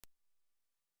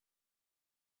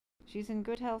She's in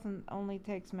good health and only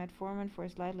takes metformin for a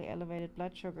slightly elevated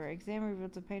blood sugar. Exam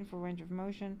reveals a painful range of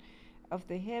motion of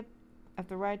the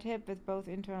right hip with both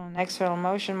internal and external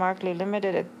motion markedly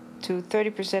limited to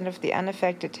 30% of the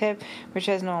unaffected hip, which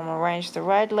has normal range. The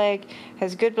right leg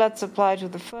has good blood supply to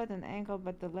the foot and ankle,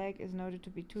 but the leg is noted to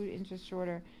be 2 inches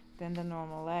shorter than the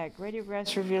normal leg.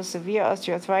 Radiographs reveal severe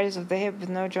osteoarthritis of the hip with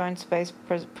no joint space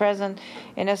present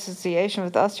in association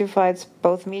with osteophytes,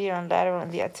 both medial and lateral in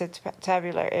the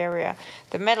acetabular area.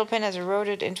 The metal pin has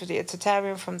eroded into the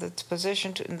acetabular from its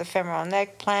position in the femoral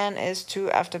neck. Plan is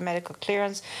to, after medical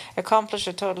clearance, accomplish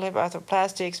a total hip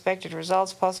arthroplasty. Expected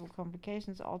results, possible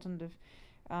complications, alternative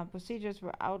procedures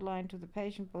were outlined to the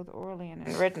patient both orally and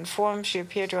in written form. She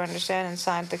appeared to understand and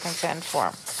signed the consent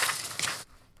form.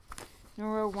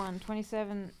 Neuro 1,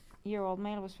 27-year-old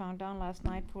male was found down last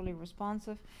night, poorly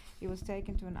responsive. He was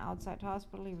taken to an outside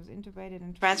hospital. He was intubated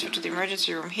and transferred to the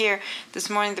emergency room here. This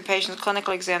morning, the patient's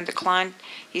clinical exam declined.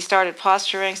 He started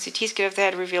posturing. CT scan of the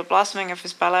head revealed blossoming of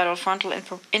his bilateral frontal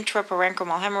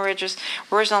intraparenchymal hemorrhages,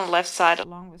 worse on the left side,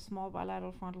 along with small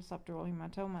bilateral frontal subdural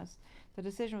hematomas. The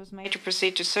decision was made to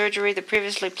proceed to surgery. The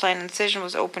previously planned incision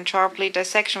was opened sharply.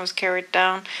 Dissection was carried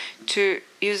down to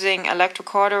using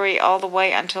electrocautery all the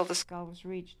way until the skull was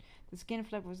reached. The skin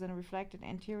flap was then reflected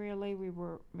anteriorly. We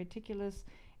were meticulous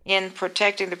in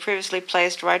protecting the previously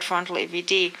placed right frontal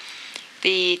EVD.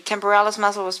 The temporalis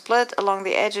muscle was split along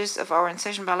the edges of our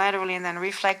incision bilaterally and then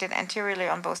reflected anteriorly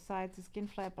on both sides. The skin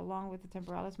flap along with the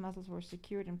temporalis muscles were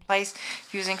secured in place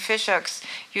using fish hooks.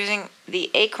 Using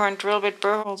the acorn drill bit,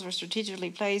 burr holes were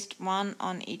strategically placed, one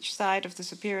on each side of the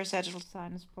superior sagittal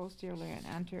sinus, posteriorly and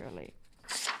anteriorly.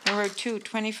 Number 2,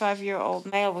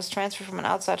 25-year-old male was transferred from an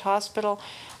outside hospital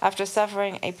after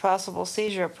suffering a possible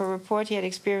seizure. Per report, he had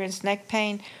experienced neck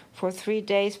pain for 3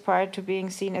 days prior to being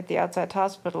seen at the outside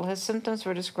hospital. His symptoms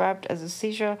were described as a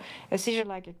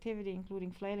seizure-like activity,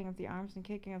 including flailing of the arms and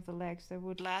kicking of the legs that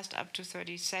would last up to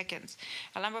 30 seconds.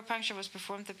 A lumbar puncture was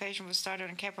performed. The patient was started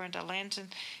on Keppra and Dilantin.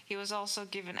 He was also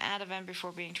given Ativan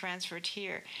before being transferred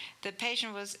here. The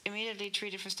patient was immediately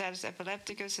treated for status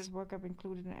epilepticus. His workup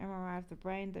included an MRI of the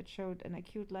brain that showed an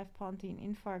acute left pontine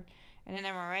infarct and an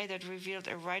MRI that revealed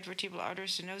a right vertebral artery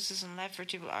stenosis and left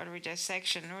vertebral artery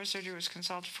dissection. Neurosurgery was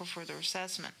consulted for further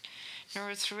assessment.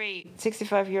 Number 3,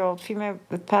 65-year-old female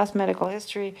with past medical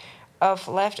history of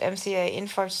left MCA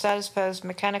infarct, status post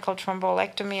mechanical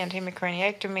thrombolectomy and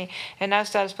hemicraniectomy, and now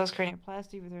status post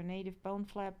cranioplasty with her native bone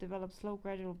flap, developed slow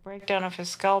gradual breakdown of her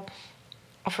scalp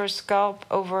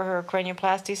over her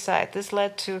cranioplasty site. This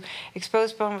led to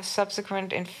exposed bone with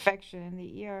subsequent infection. In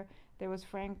the ER, there was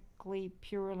frankly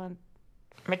purulent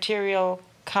material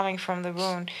coming from the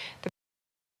wound. The